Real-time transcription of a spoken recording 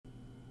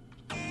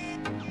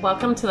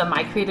Welcome to the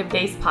My Creative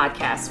Days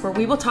podcast, where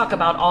we will talk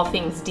about all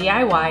things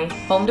DIY,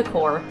 home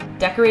decor,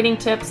 decorating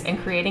tips, and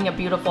creating a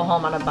beautiful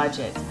home on a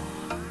budget.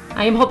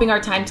 I am hoping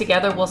our time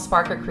together will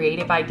spark a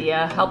creative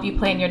idea, help you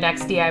plan your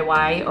next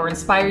DIY, or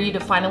inspire you to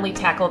finally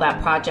tackle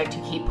that project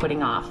you keep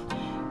putting off.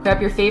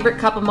 Grab your favorite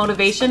cup of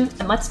motivation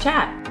and let's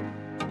chat.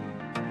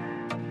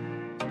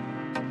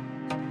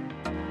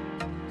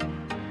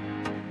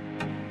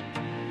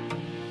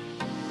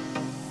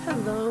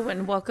 Hello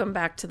and welcome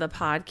back to the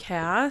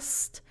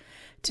podcast.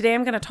 Today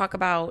I'm going to talk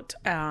about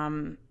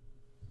kind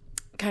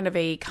of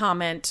a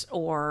comment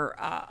or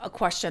a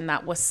question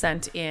that was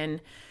sent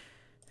in.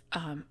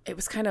 It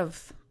was kind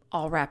of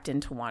all wrapped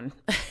into one.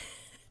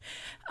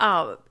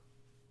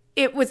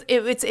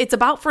 It's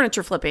about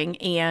furniture flipping,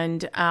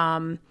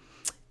 and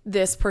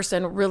this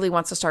person really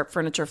wants to start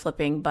furniture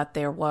flipping, but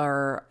there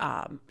were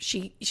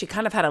she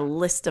kind of had a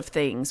list of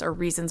things or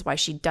reasons why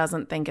she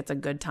doesn't think it's a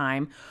good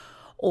time,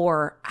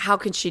 or how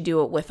can she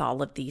do it with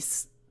all of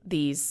these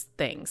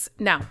things.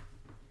 Now,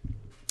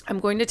 I'm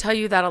going to tell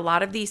you that a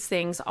lot of these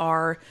things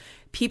are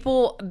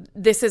people,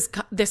 this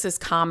is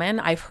common.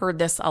 I've heard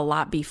this a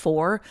lot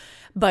before,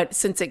 but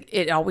since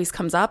it always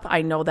comes up,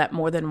 I know that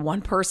more than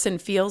one person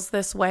feels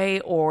this way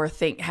or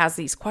has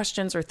these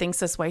questions or thinks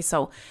this way.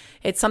 So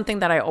it's something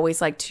that I always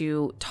like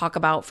to talk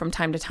about from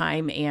time to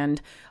time. And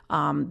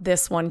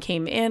this one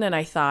came in and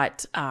I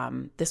thought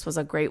this was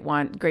a great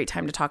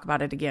time to talk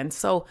about it again.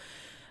 So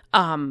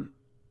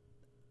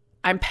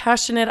I'm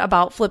passionate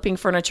about flipping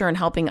furniture and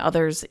helping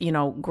others,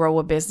 grow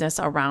a business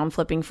around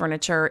flipping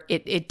furniture.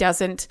 It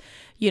doesn't,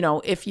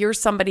 if you're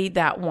somebody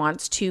that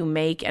wants to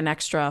make an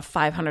extra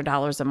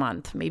 $500 a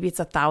month, maybe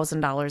it's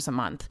 $1,000 a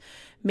month.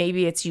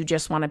 Maybe it's you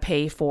just want to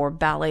pay for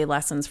ballet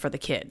lessons for the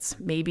kids.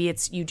 Maybe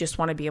it's you just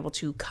want to be able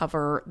to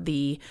cover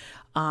the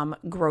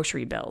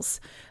grocery bills.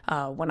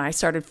 When I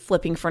started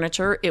flipping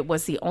furniture, it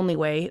was the only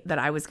way that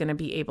I was going to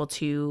be able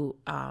to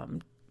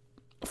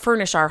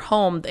furnish our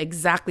home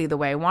exactly the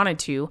way I wanted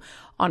to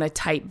on a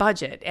tight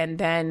budget. And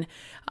then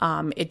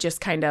it just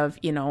kind of,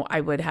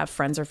 I would have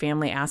friends or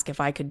family ask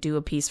if I could do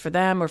a piece for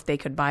them or if they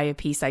could buy a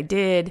piece. I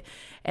did.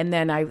 And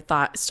then I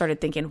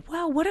started thinking,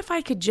 well, what if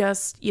I could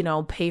just,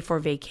 pay for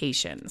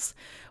vacations?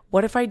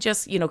 What if I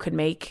just, could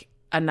make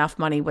enough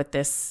money with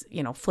this,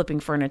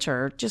 flipping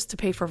furniture just to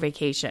pay for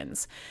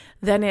vacations?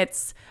 Then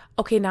it's,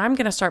 okay, now I'm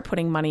going to start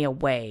putting money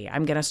away.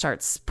 I'm going to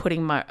start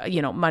putting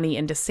money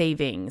into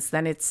savings.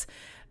 Then it's,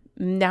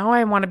 now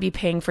I want to be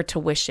paying for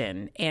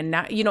tuition. And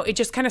now, it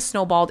just kind of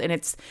snowballed,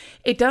 and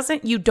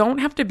you don't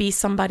have to be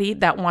somebody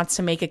that wants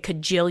to make a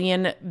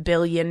 $1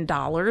 billion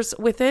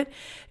with it.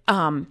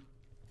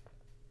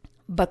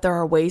 But there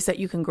are ways that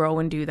you can grow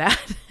and do that.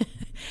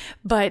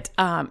 But,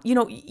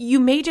 you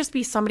may just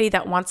be somebody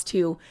that wants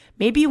to,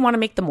 maybe you want to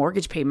make the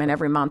mortgage payment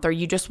every month, or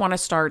you just want to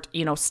start,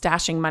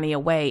 stashing money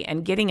away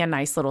and getting a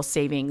nice little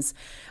savings.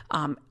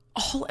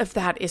 All of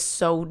that is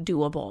so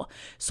doable.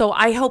 So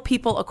I help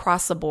people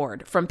across the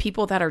board, from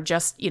people that are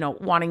just,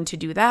 wanting to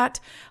do that,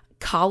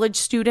 college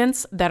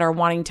students that are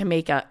wanting to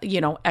make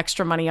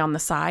extra money on the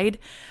side,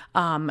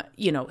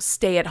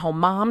 stay-at-home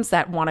moms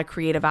that want a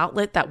creative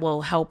outlet that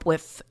will help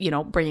with,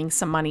 bringing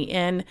some money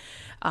in,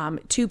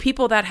 to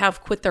people that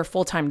have quit their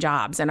full-time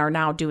jobs and are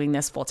now doing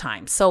this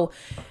full-time. So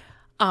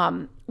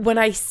when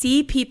I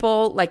see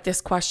people like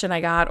this question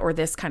I got, or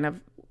this kind of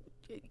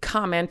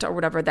comment or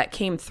whatever that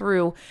came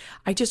through,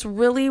 I just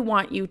really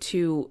want you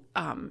to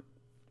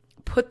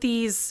put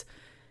these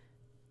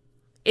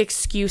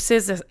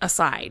excuses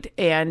aside.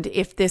 And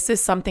if this is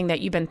something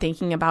that you've been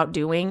thinking about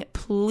doing,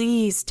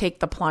 please take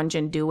the plunge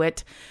and do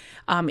it.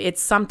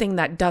 It's something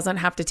that doesn't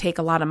have to take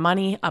a lot of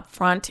money up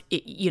front.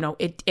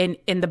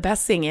 And the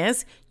best thing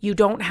is you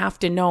don't have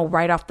to know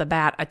right off the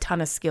bat a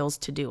ton of skills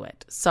to do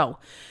it. So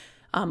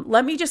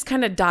let me just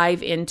kind of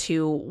dive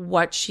into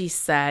what she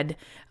said.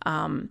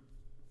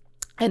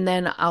 And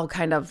then I'll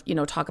kind of,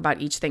 talk about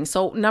each thing.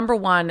 So number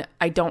one,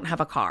 I don't have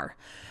a car.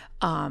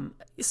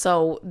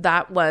 So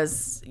that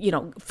was,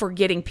 for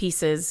getting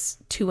pieces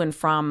to and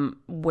from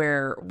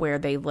where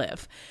they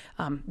live.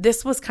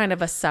 This was kind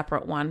of a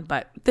separate one,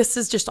 but this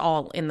is just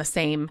all in the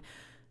same.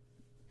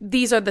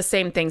 These are the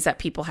same things that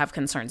people have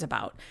concerns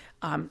about.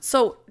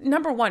 So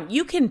number one,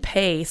 you can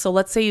pay. So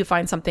let's say you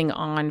find something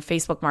on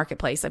Facebook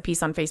Marketplace, a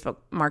piece on Facebook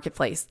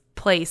Marketplace.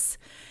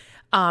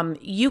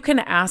 You can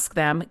ask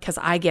them, because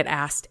I get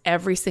asked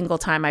every single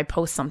time I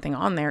post something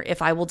on there,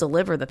 if I will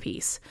deliver the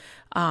piece.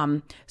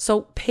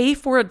 So pay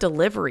for a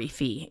delivery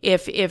fee.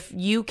 If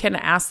you can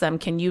ask them,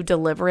 can you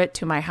deliver it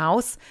to my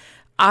house?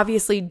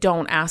 Obviously,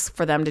 don't ask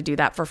for them to do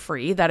that for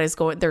free. There's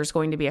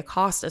going to be a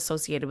cost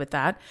associated with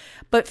that,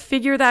 but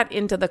figure that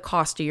into the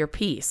cost of your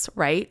piece,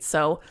 right?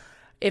 So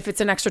if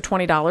it's an extra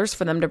 $20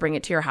 for them to bring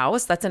it to your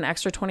house, that's an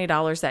extra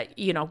 $20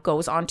 that,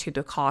 goes onto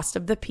the cost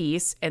of the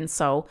piece. And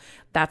so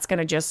that's going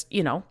to just,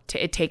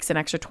 it takes an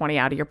extra $20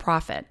 out of your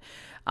profit.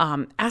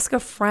 Ask a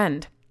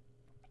friend.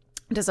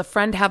 Does a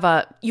friend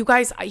have you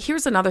guys,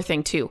 here's another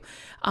thing too.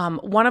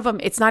 One of them,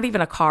 it's not even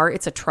a car,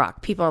 it's a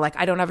truck. People are like,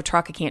 I don't have a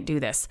truck, I can't do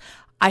this.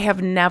 I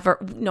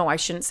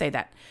shouldn't say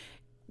that.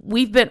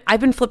 I've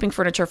been flipping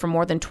furniture for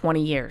more than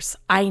 20 years.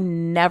 I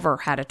never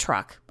had a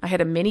truck. I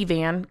had a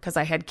minivan because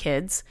I had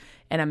kids,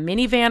 and a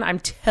minivan, I'm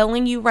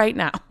telling you right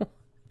now,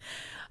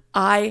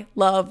 I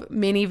love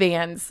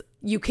minivans.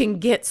 You can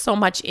get so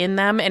much in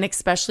them, and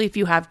especially if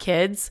you have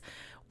kids.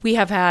 We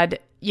have had,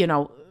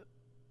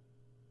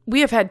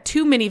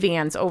 two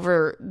minivans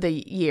over the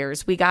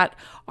years. We got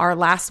our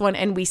last one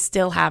and we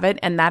still have it.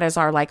 And that is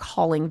our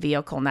hauling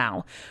vehicle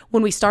now.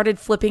 When we started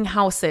flipping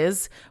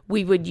houses,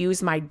 we would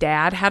use, my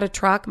dad had a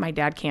truck. My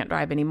dad can't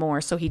drive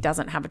anymore, so he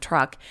doesn't have a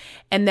truck.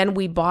 And then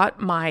we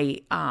bought my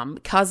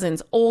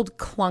cousin's old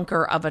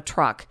clunker of a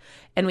truck,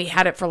 and we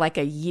had it for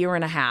a year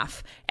and a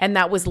half. And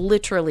that was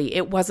literally,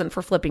 it wasn't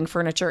for flipping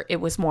furniture. It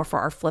was more for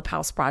our flip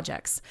house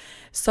projects.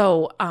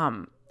 So,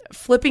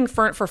 flipping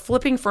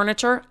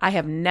furniture, I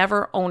have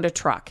never owned a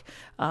truck.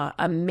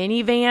 A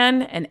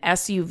minivan, an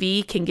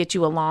SUV can get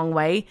you a long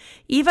way.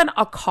 Even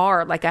a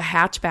car, like a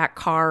hatchback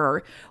car,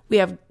 or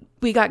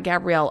we got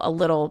Gabrielle a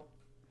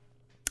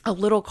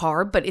little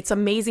car, but it's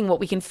amazing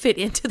what we can fit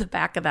into the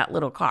back of that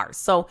little car.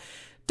 So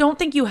don't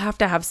think you have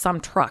to have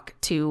some truck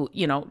to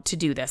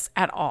do this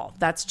at all.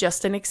 That's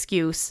just an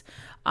excuse.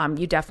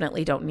 You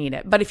definitely don't need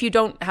it. But if you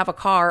don't have a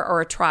car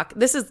or a truck,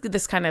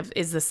 this kind of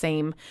is the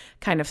same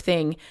kind of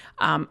thing.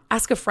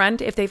 Ask a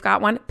friend if they've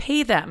got one,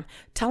 pay them,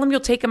 tell them you'll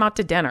take them out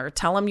to dinner,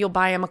 tell them you'll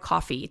buy them a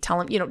coffee,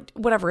 tell them,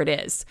 whatever it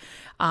is.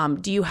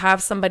 Do you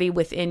have somebody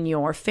within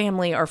your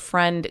family or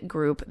friend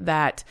group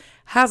that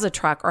has a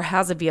truck or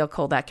has a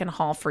vehicle that can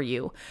haul for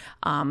you?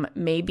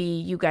 Maybe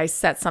you guys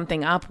set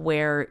something up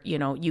where,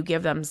 you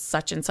give them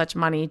such and such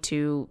money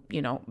to,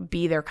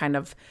 be their kind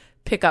of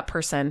pickup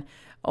person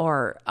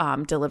or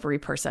delivery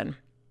person.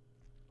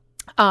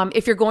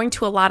 If you're going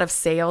to a lot of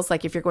sales,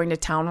 like if you're going to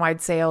townwide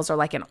sales or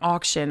like an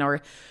auction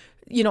or,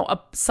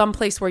 some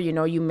place where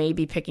you may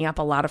be picking up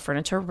a lot of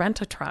furniture, rent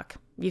a truck.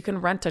 You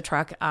can rent a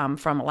truck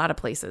from a lot of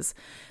places.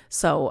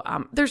 So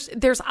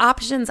there's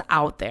options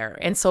out there.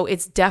 And so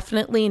it's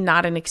definitely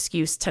not an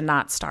excuse to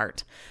not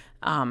start.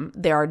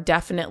 There are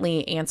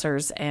definitely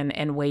answers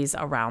and ways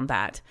around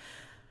that.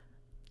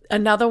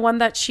 Another one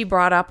that she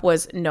brought up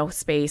was no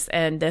space.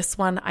 And this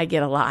one I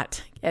get a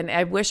lot. And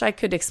I wish I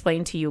could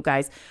explain to you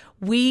guys.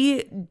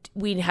 We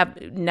have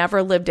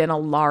never lived in a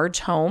large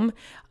home.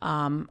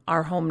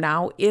 Our home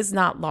now is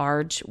not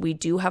large. We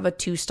do have a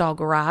 2-stall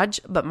garage,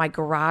 but my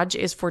garage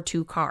is for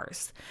 2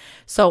 cars.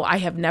 So I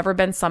have never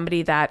been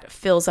somebody that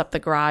fills up the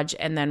garage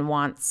and then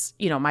wants,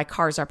 my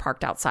cars are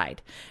parked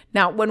outside.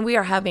 Now, when we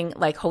are having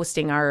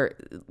hosting our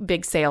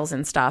big sales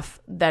and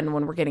stuff, then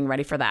when we're getting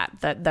ready for that,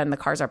 then the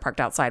cars are parked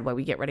outside while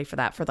we get ready for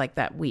that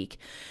that week.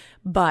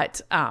 But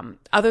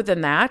other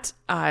than that,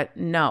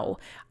 no.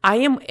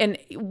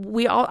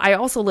 I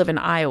also live in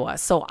Iowa,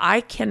 so I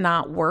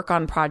cannot work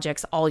on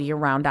projects all year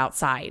round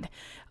outside.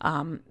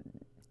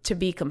 To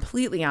be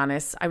completely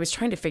honest, I was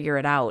trying to figure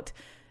it out.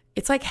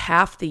 It's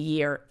half the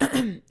year,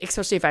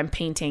 especially if I'm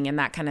painting and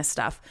that kind of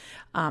stuff,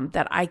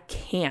 that I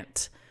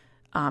can't.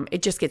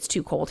 It just gets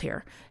too cold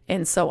here,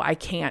 and so I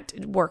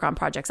can't work on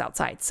projects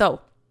outside. So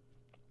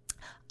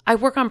I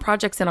work on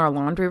projects in our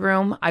laundry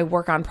room. I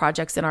work on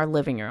projects in our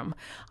living room.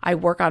 I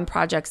work on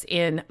projects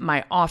in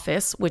my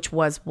office, which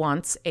was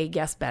once a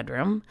guest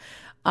bedroom.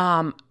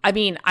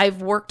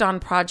 I've worked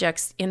on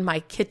projects in my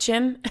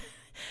kitchen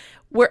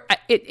where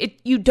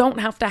you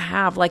don't have to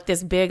have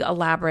this big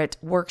elaborate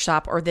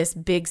workshop or this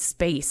big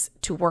space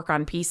to work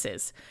on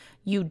pieces.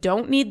 You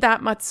don't need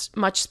that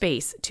much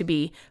space to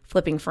be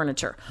flipping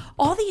furniture.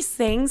 All these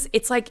things,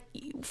 it's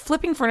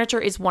flipping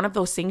furniture is one of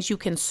those things you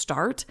can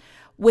start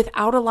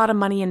without a lot of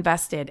money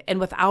invested and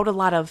without a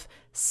lot of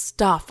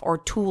stuff or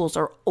tools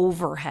or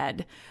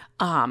overhead,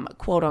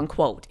 quote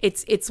unquote.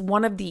 It's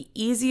one of the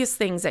easiest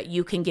things that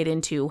you can get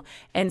into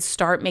and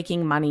start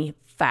making money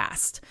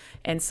fast.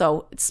 And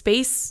so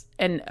space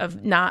and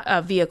not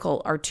a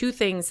vehicle are 2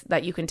 things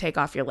that you can take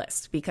off your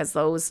list because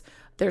there's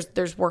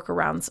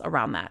workarounds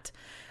around that.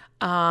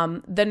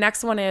 The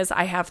next one is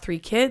I have 3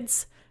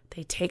 kids.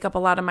 They take up a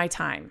lot of my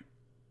time.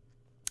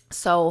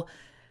 So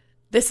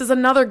this is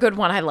another good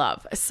one I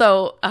love.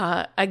 So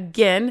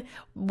again,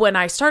 when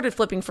I started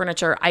flipping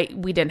furniture,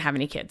 we didn't have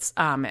any kids.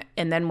 And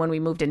then when we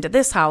moved into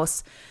this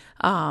house,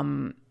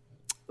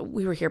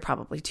 we were here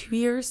probably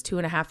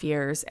 2.5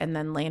 years, and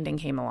then Landon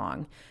came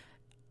along.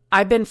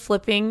 I've been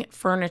flipping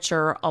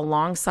furniture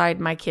alongside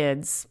my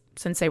kids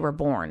since they were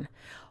born.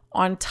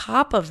 On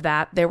top of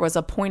that, there was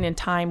a point in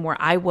time where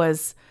I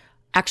was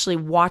actually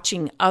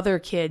watching other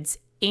kids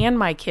and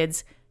my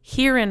kids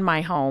here in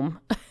my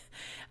home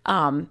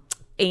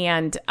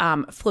and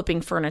flipping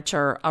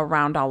furniture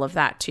around all of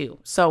that too.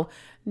 So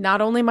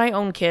not only my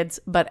own kids,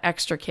 but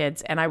extra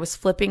kids. And I was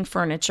flipping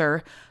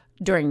furniture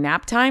during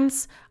nap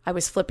times. I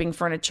was flipping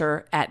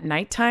furniture at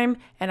nighttime,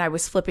 and I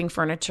was flipping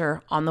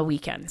furniture on the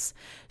weekends.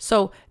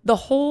 So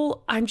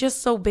I'm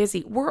just so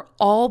busy. We're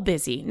all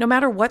busy, no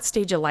matter what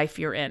stage of life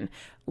you're in.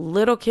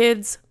 Little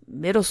kids,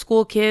 middle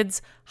school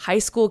kids, high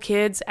school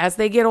kids, as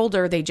they get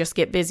older, they just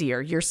get busier.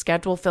 Your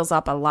schedule fills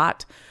up a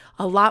lot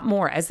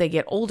more as they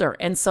get older.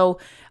 And so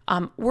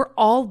We're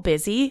all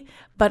busy,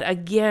 but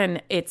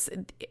again,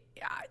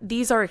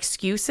 these are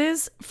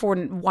excuses for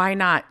why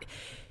not.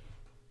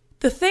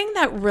 The thing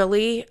that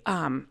really,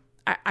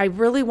 I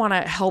really want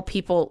to help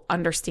people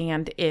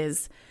understand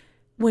is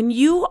when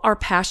you are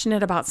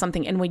passionate about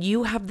something and when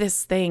you have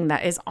this thing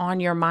that is on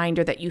your mind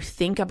or that you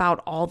think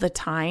about all the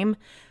time,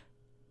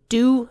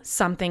 do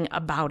something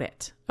about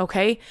it.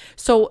 Okay.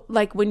 So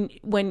like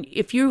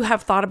if you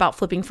have thought about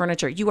flipping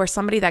furniture, you are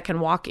somebody that can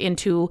walk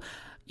into,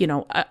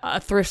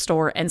 a thrift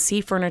store and see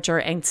furniture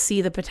and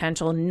see the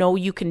potential. Know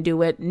you can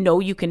do it.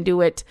 Know you can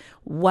do it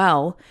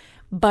well,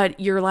 but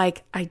you're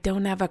like, I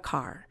don't have a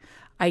car.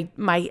 I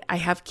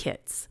have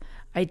kids.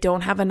 I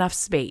don't have enough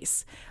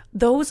space.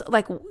 Those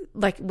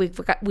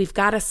we've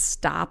got to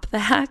stop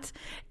that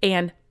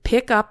and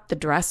pick up the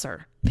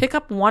dresser. Pick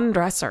up one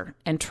dresser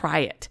and try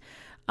it.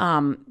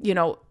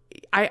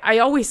 I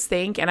always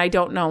think, and I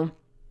don't know,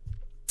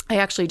 I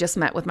actually just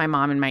met with my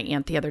mom and my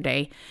aunt the other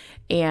day,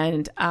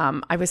 and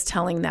I was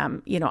telling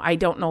them, I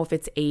don't know if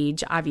it's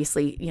age.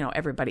 Obviously,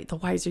 everybody, the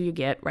wiser you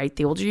get, right?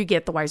 The older you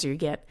get, the wiser you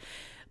get.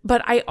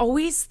 But I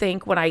always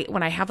think when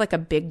I have like a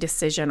big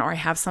decision or I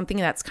have something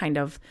that's kind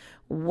of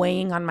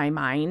weighing on my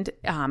mind,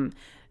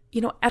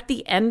 at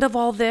the end of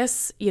all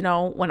this,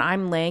 when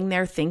I'm laying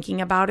there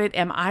thinking about it,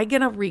 am I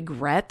going to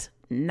regret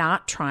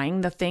not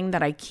trying the thing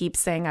that I keep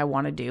saying I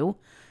want to do?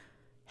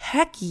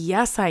 Heck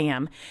yes, I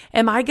am.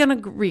 Am I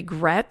going to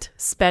regret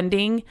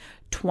spending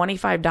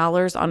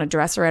 $25 on a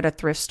dresser at a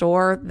thrift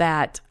store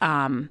that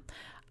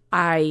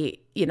I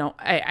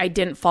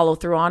didn't follow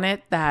through on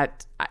it,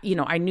 that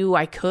I knew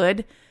I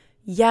could?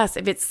 Yes,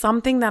 if it's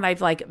something that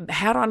I've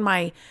had on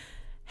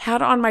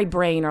my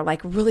brain or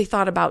really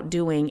thought about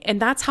doing.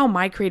 And that's how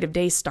my creative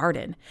day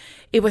started.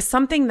 It was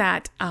something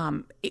that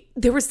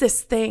there was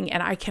this thing,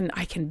 and I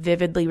can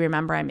vividly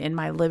remember I'm in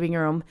my living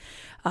room.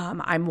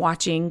 I'm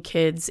watching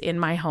kids in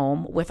my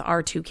home with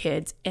our two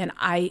kids. And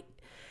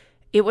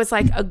it was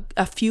like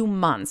a few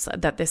months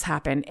that this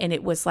happened. And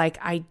it was like,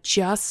 I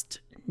just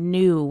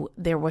knew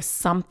there was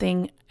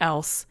something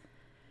else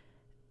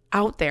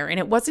out there. And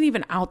it wasn't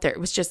even out there. It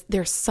was just,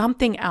 there's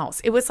something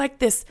else. It was like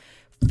this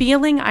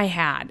feeling I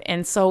had.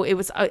 And so it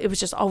was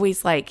just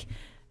always like,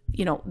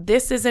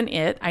 this isn't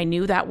it. I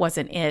knew that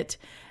wasn't it.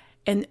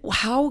 And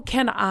how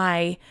can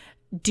I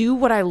do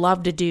what I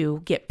love to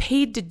do, get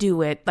paid to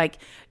do it?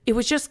 It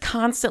was just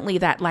constantly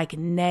that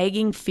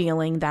nagging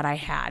feeling that I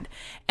had.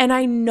 And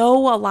I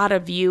know a lot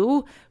of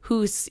you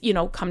who's,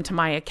 come to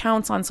my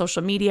accounts on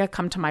social media,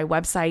 come to my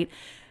website,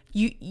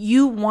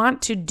 you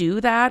want to do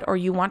that or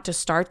you want to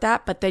start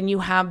that, but then you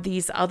have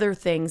these other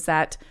things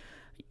that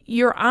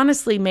you're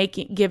honestly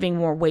giving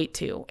more weight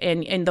to.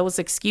 And those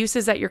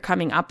excuses that you're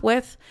coming up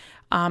with,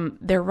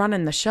 they're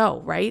running the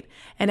show, right?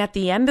 And at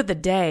the end of the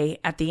day,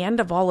 at the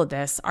end of all of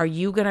this, are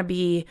you going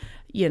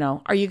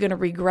to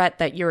regret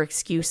that your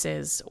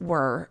excuses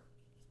were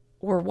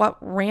what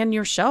ran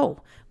your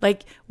show?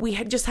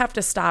 We just have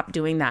to stop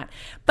doing that.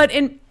 But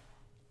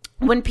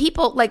when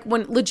people,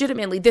 when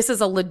legitimately, this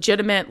is a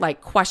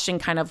legitimate question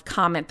kind of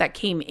comment that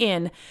came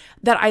in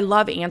that I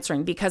love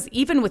answering, because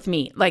even with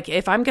me,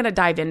 if I'm going to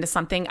dive into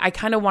something, I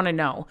kind of want to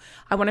know.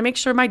 I want to make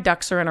sure my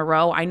ducks are in a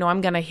row. I know I'm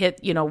going to hit,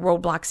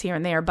 roadblocks here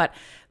and there, but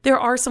there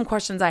are some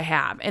questions I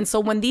have. And so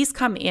when these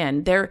come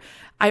in, they're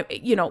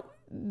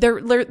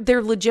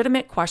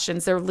legitimate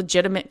questions, they're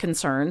legitimate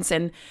concerns.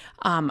 And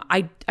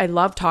I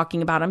love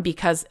talking about them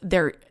because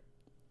they're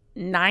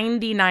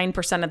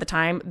 99% of the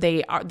time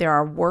there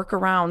are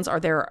workarounds or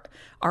there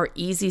are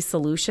easy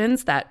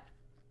solutions that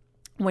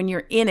when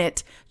you're in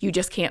it, you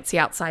just can't see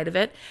outside of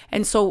it.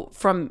 And so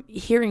from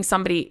hearing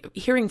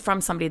from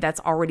somebody that's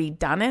already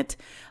done it,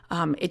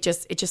 it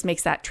just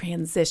makes that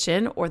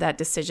transition or that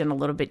decision a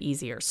little bit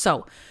easier.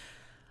 So,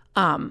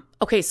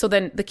 okay. So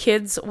then the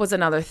kids was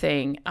another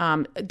thing.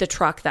 The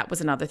truck, that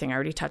was another thing. I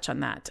already touched on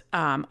that.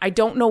 I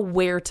don't know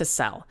where to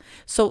sell.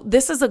 So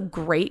this is a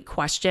great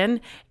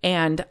question.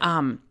 And,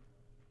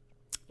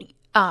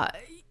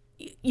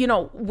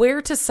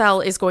 where to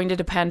sell is going to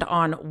depend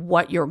on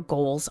what your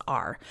goals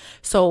are.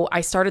 So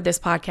I started this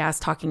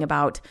podcast talking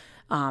about,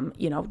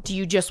 do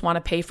you just want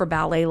to pay for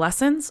ballet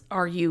lessons?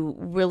 Are you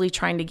really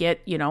trying to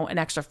get, an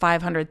extra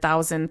 $500,000,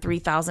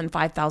 $3,000,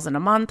 $5,000 a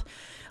month?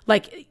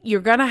 You're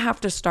going to have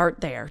to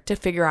start there to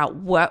figure out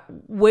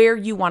where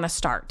you want to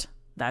start.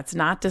 That's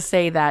not to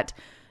say that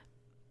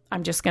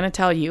I'm just going to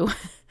tell you,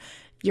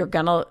 you're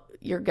going to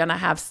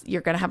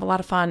have a lot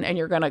of fun and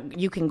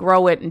you can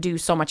grow it and do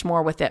so much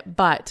more with it.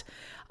 But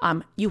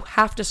you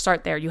have to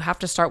start there. You have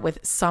to start with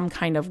some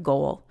kind of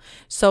goal.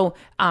 So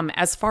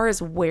as far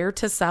as where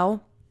to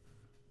sell,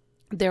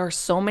 there are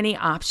so many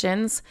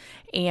options,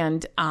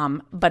 and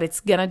but it's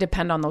going to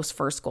depend on those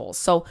first goals.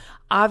 So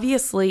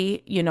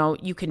obviously,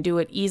 you can do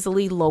it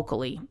easily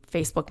locally,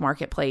 Facebook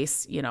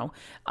Marketplace,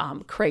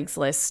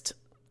 Craigslist,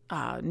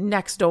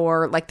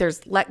 Nextdoor,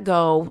 there's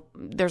Letgo,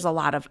 there's a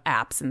lot of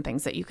apps and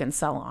things that you can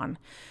sell on.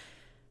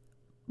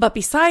 But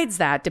besides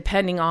that,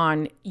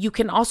 you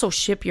can also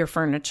ship your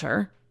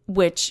furniture.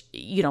 which,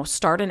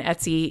 start an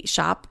Etsy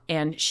shop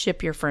and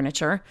ship your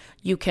furniture.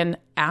 You can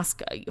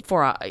ask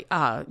for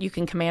you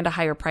can command a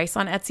higher price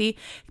on Etsy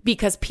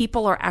because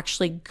people are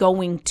actually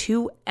going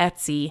to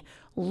Etsy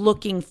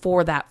looking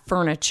for that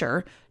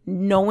furniture,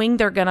 knowing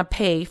they're going to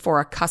pay for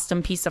a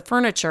custom piece of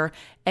furniture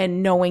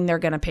and knowing they're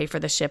going to pay for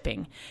the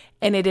shipping.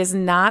 And it is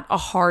not a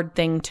hard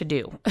thing to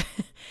do.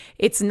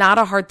 It's not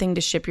a hard thing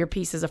to ship your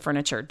pieces of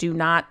furniture. Do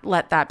not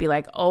let that be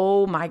like,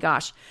 oh my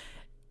gosh.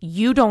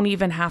 You don't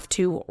even have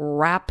to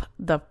wrap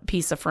the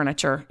piece of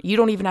furniture. You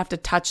don't even have to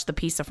touch the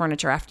piece of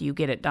furniture after you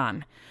get it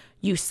done.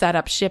 You set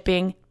up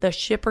shipping, the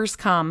shippers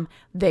come,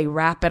 they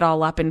wrap it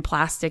all up in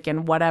plastic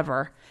and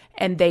whatever,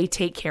 and they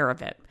take care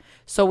of it.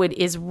 So it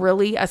is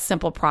really a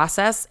simple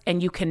process,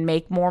 and you can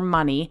make more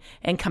money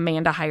and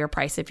command a higher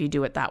price if you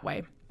do it that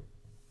way.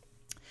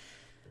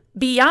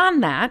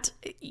 Beyond that,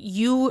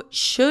 you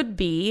should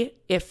be,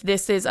 if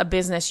this is a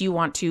business you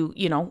want to,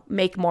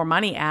 make more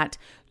money at,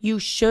 you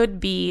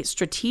should be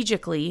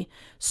strategically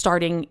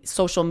starting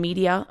social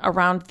media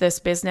around this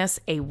business,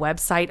 a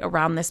website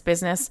around this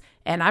business.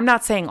 And I'm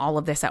not saying all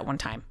of this at one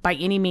time. By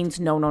any means,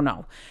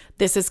 no.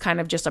 This is kind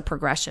of just a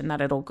progression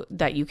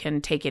that you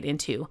can take it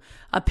into.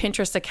 A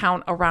Pinterest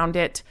account around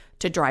it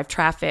to drive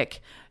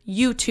traffic.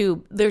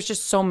 YouTube, there's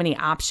just so many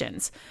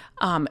options.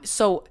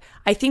 So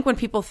I think when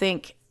people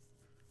think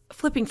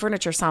flipping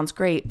furniture sounds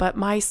great, but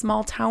my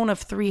small town of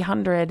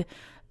 300,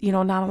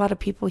 not a lot of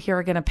people here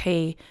are going to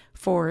pay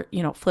for,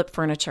 flip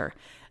furniture.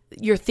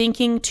 You're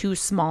thinking too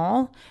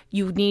small.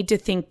 You need to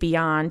think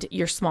beyond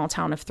your small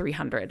town of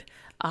 300.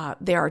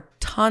 There are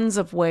tons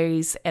of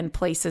ways and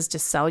places to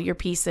sell your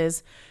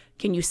pieces.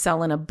 Can you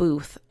sell in a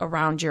booth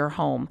around your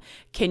home?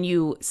 Can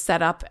you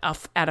set up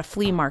at a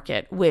flea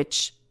market,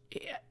 which,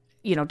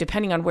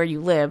 depending on where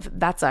you live,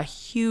 that's a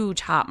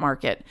huge hot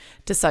market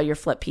to sell your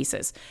flip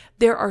pieces.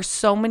 There are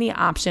so many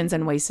options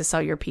and ways to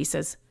sell your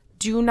pieces.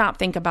 Do not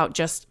think about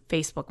just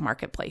Facebook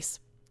Marketplace.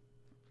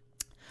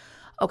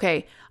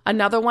 Okay,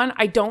 another one,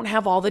 I don't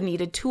have all the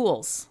needed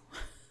tools.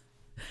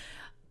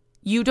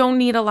 You don't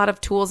need a lot of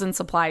tools and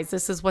supplies.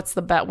 This is one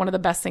of the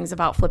best things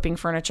about flipping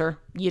furniture.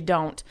 You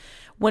don't.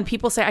 When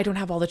people say, I don't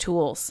have all the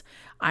tools,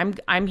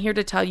 I'm here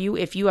to tell you,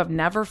 if you have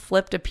never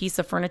flipped a piece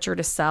of furniture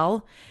to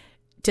sell,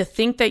 to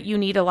think that you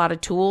need a lot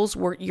of tools,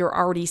 you're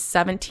already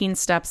 17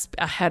 steps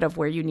ahead of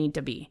where you need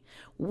to be.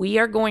 We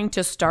are going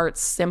to start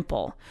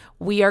simple.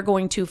 We are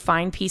going to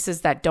find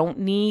pieces that don't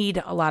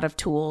need a lot of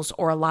tools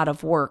or a lot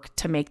of work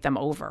to make them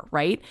over,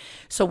 right?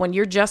 So when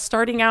you're just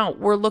starting out,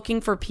 we're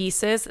looking for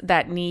pieces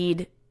that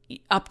need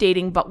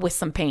updating, but with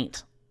some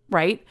paint,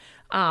 right?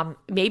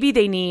 Maybe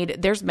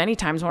there's many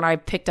times when I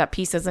picked up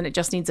pieces and it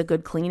just needs a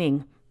good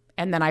cleaning,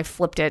 and then I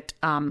flipped it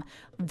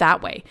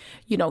that way.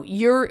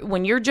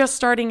 When you're just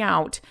starting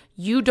out,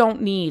 you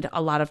don't need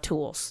a lot of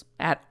tools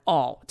at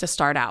all to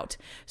start out.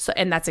 So,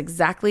 and that's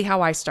exactly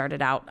how I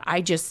started out.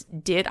 I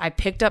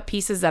picked up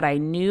pieces that I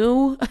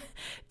knew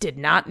did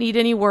not need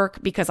any work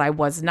because I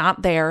was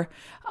not there.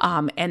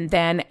 And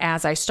then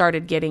as I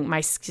started getting,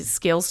 my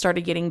skills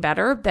started getting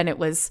better, then it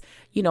was,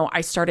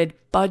 I started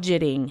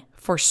budgeting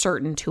for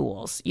certain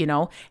tools,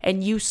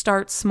 and you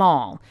start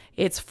small.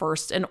 It's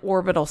first an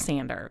orbital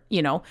sander,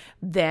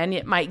 then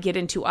it might get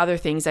into other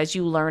things as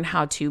you learn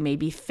how to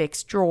maybe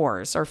fix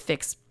drawers or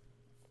fix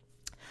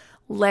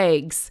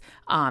legs.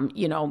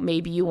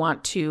 Maybe you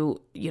want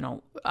to,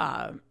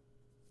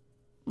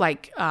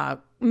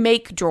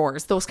 make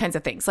drawers, those kinds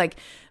of things.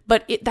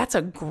 But that's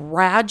a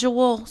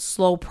gradual,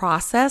 slow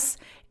process,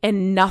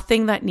 and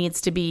nothing that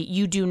needs to be,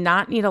 you do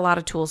not need a lot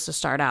of tools to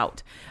start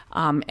out.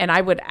 And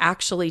I would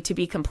actually, to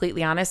be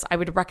completely honest, I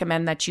would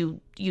recommend that you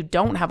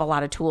don't have a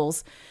lot of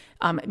tools,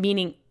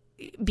 meaning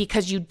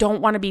because you don't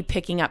want to be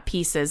picking up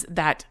pieces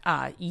that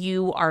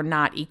you are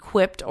not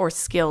equipped or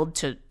skilled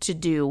to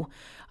do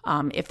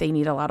if they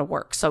need a lot of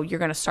work. So you're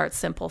going to start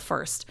simple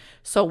first.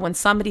 So when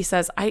somebody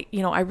says, I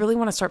really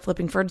want to start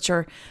flipping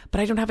furniture, but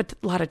I don't have a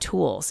lot of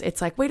tools.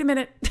 It's like, wait a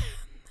minute.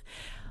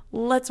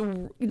 Let's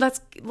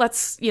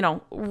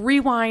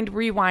rewind.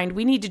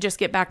 We need to just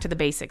get back to the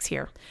basics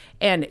here.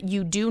 And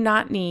you do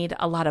not need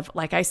a lot of,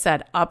 like I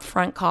said,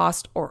 upfront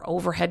cost or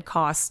overhead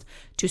cost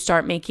to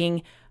start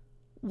making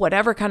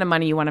whatever kind of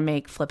money you want to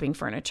make flipping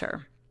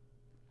furniture.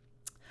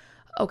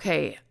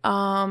 Okay.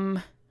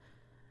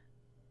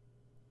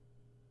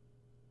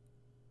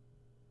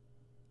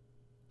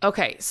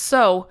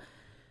 So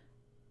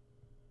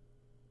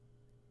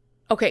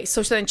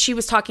then she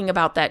was talking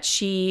about that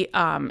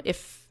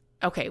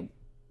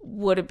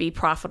would it be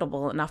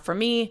profitable enough for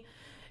me?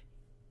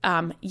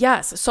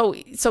 Yes. So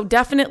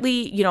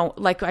definitely,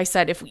 like I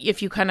said,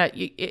 if you kind of,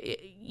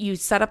 you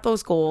set up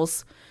those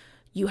goals,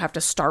 you have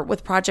to start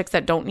with projects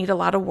that don't need a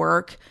lot of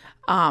work.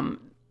 And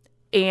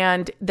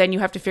then you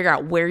have to figure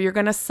out where you're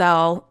going to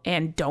sell,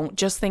 and don't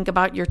just think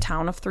about your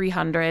town of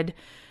 300.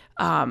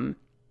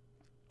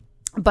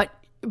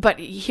 But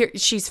here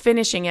she's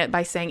finishing it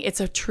by saying,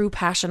 it's a true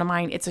passion of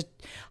mine. It's a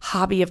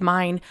hobby of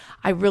mine.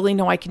 I really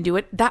know I can do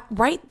it. That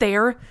right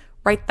there,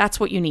 right? That's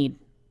what you need.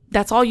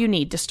 That's all you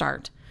need to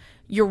start.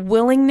 your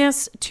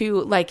willingness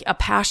to, like, a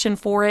passion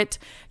for it.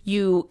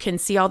 You can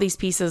see all these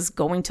pieces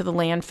going to the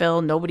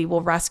landfill. Nobody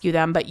will rescue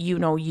them, but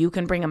you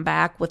can bring them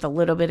back with a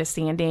little bit of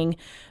sanding,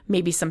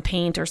 maybe some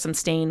paint or some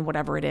stain,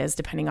 whatever it is,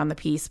 depending on the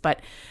piece.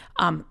 But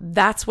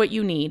that's what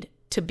you need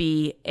to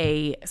be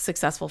a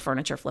successful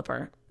furniture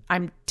flipper.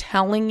 I'm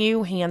telling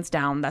you, hands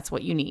down, that's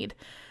what you need.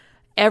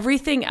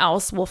 Everything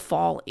else will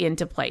fall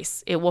into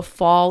place. It will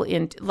fall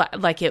into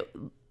like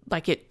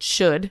it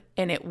should,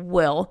 and it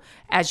will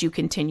as you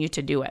continue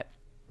to do it.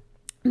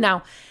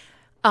 Now,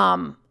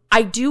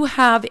 I do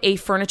have a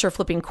furniture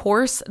flipping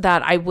course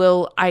that I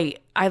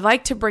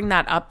like to bring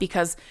that up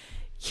because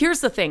here's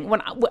the thing.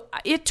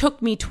 It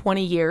took me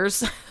 20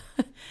 years,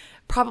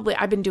 probably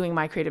I've been doing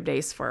My Creative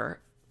Days for,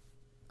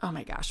 oh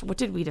my gosh, what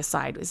did we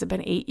decide? Has it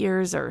been 8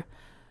 years or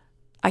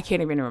I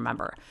can't even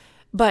remember.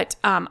 But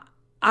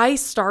I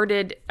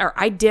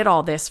did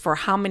all this for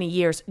how many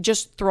years,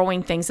 just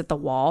throwing things at the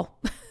wall,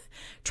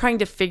 trying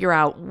to figure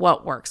out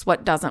what works,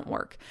 what doesn't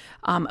work.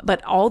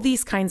 But all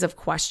these kinds of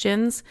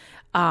questions,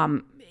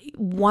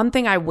 one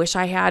thing I wish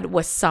I had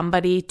was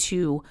somebody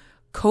to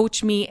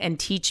coach me and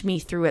teach me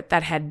through it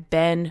that had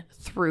been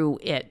through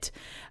it.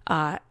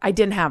 I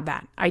didn't have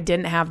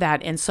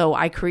that. And so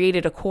I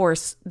created a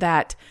course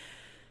that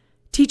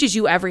teaches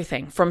you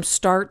everything from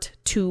start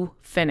to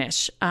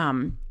finish.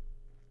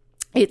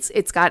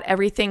 It's got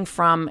everything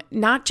from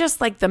not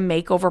just like the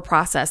makeover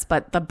process,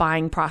 but the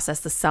buying process,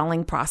 the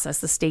selling process,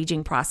 the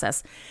staging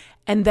process,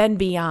 and then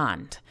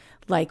beyond.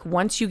 Like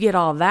once you get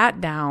all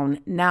that down,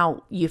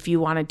 now if you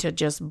wanted to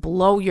just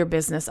blow your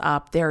business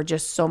up, there are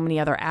just so many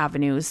other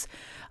avenues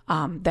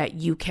that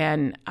you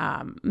can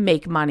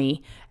make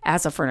money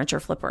as a furniture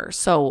flipper.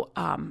 So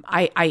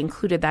I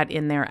included that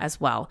in there as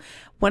well.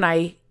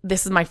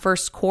 This is my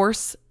first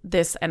course,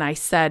 and I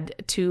said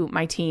to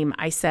my team,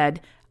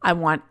 I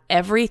want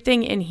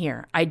everything in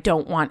here. I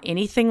don't want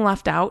anything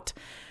left out.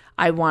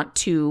 I want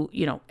to,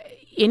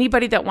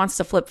 anybody that wants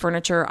to flip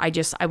furniture, I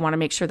want to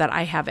make sure that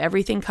I have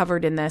everything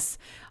covered in this,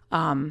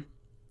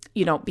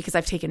 because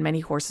I've taken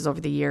many courses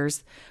over the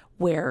years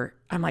where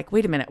I'm like,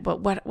 wait a minute,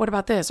 but what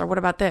about this? Or what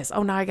about this?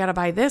 Oh, now I got to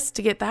buy this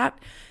to get that.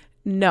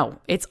 No,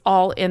 it's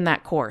all in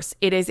that course.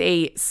 It is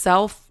a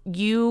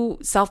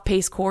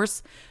self-paced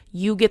course.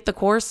 You get the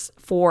course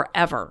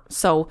forever.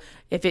 So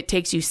if it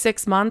takes you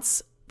 6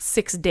 months,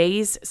 6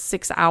 days,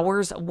 6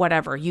 hours,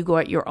 whatever, you go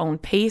at your own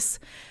pace.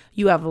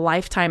 You have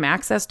lifetime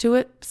access to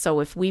it. So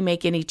if we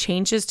make any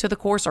changes to the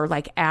course or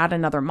like add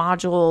another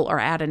module or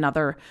add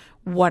another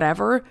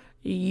whatever,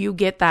 you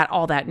get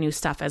all that new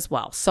stuff as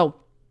well. So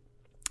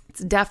it's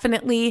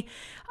definitely,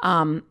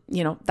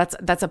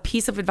 that's a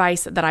piece of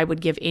advice that I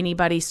would give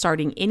anybody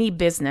starting any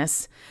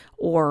business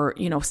or,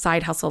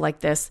 side hustle like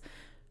this.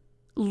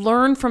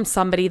 Learn from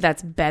somebody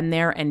that's been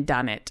there and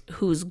done it,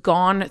 who's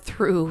gone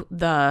through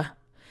the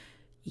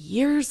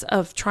years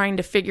of trying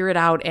to figure it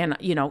out and,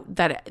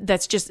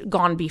 that's just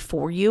gone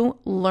before you.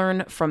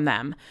 Learn from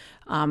them.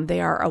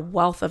 They are a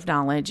wealth of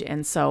knowledge.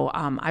 And so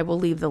I will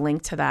leave the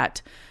link to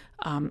that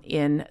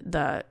in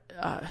the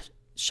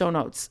show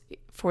notes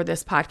for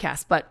this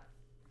podcast. But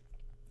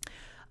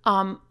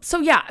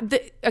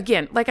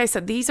again, like I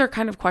said, these are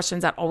kind of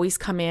questions that always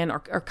come in or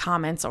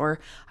comments, or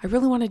I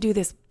really want to do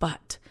this,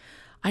 but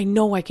I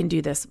know I can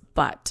do this,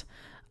 but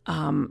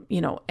and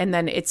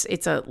then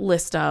it's a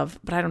list of,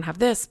 but I don't have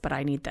this, but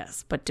I need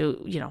this, but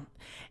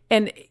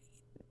and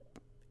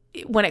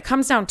when it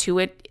comes down to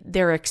it,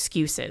 they're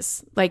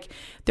excuses. Like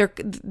there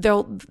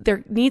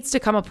needs to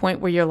come a point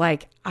where you're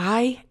like,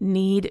 I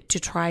need to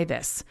try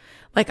this.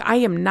 Like I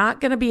am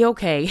not going to be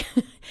okay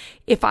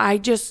if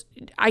I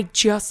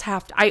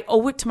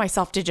owe it to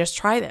myself to just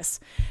try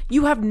this.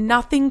 You have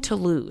nothing to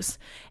lose.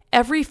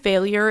 Every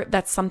failure,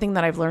 that's something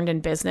that I've learned in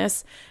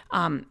business.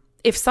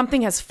 If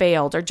something has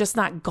failed or just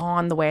not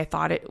gone the way I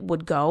thought it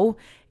would go,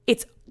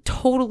 it's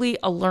totally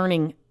a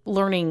learning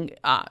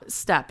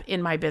step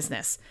in my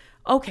business.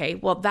 Okay,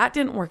 well, that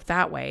didn't work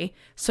that way.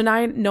 So now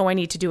I know I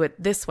need to do it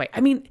this way.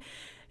 I mean,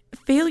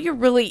 failure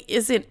really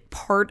isn't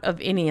part of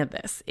any of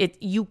this.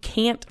 You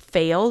can't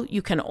fail.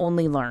 You can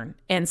only learn.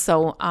 And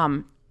so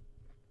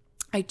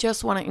I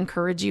just want to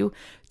encourage you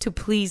to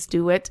please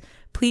do it.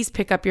 Please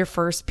pick up your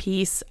first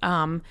piece.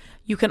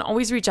 You can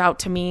always reach out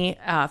to me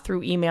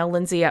through email,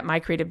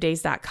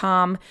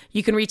 lindsay@mycreativedays.com.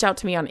 You can reach out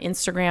to me on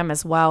Instagram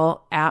as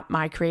well,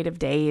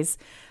 @mycreativedays.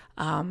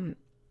 I'm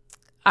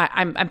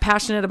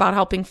passionate about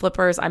helping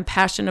flippers. I'm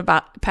passionate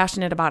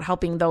about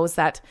helping those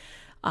that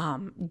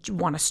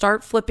want to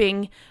start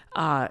flipping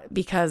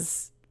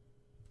because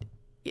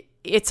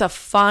it's a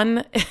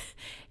fun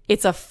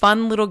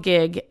little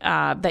gig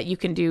that you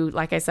can do,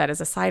 like I said, as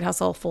a side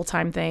hustle,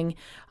 full-time thing.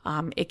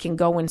 It can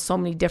go in so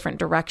many different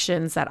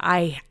directions that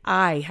I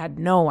had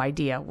no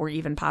idea were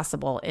even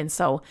possible. And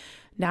so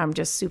now I'm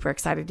just super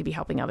excited to be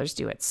helping others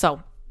do it.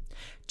 So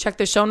check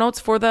the show notes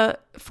for the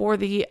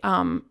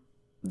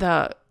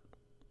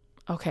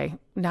okay,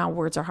 now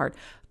words are hard.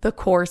 The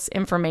course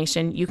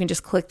information. You can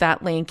just click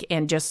that link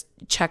and just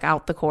check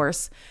out the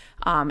course.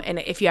 And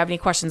if you have any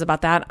questions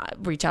about that,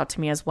 reach out to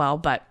me as well.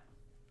 But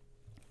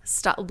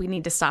We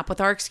need to stop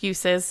with our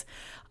excuses.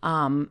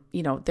 If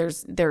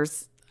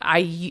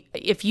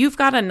you've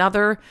got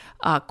another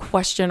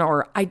question,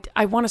 or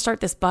I want to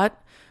start this, but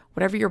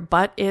whatever your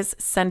but is,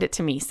 send it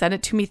to me. Send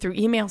it to me through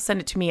email,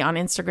 send it to me on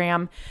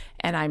Instagram,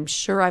 and I'm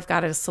sure I've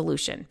got a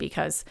solution,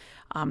 because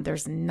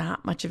there's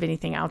not much of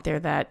anything out there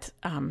that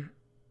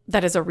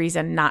is a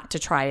reason not to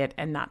try it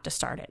and not to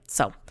start it.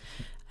 So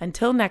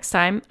until next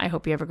time, I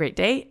hope you have a great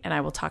day, and I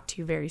will talk to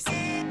you very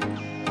soon.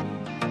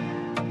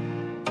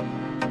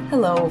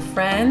 Hello,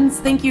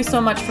 friends. Thank you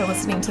so much for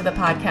listening to the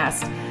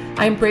podcast.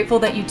 I'm grateful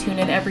that you tune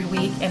in every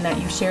week and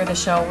that you share the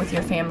show with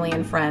your family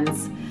and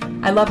friends.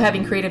 I love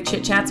having creative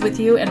chit chats with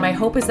you, and my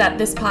hope is that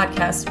this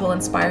podcast will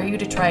inspire you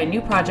to try a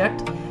new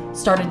project,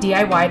 start a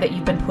DIY that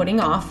you've been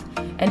putting off,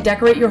 and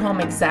decorate your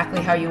home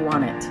exactly how you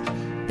want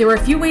it. There are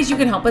a few ways you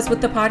can help us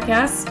with the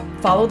podcast.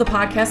 Follow the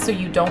podcast so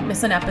you don't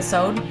miss an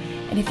episode.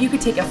 And if you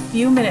could take a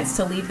few minutes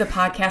to leave the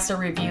podcast a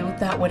review,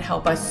 that would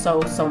help us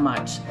so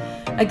much.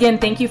 Again,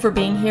 thank you for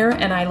being here,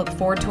 and I look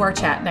forward to our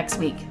chat next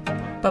week.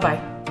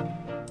 Bye-bye.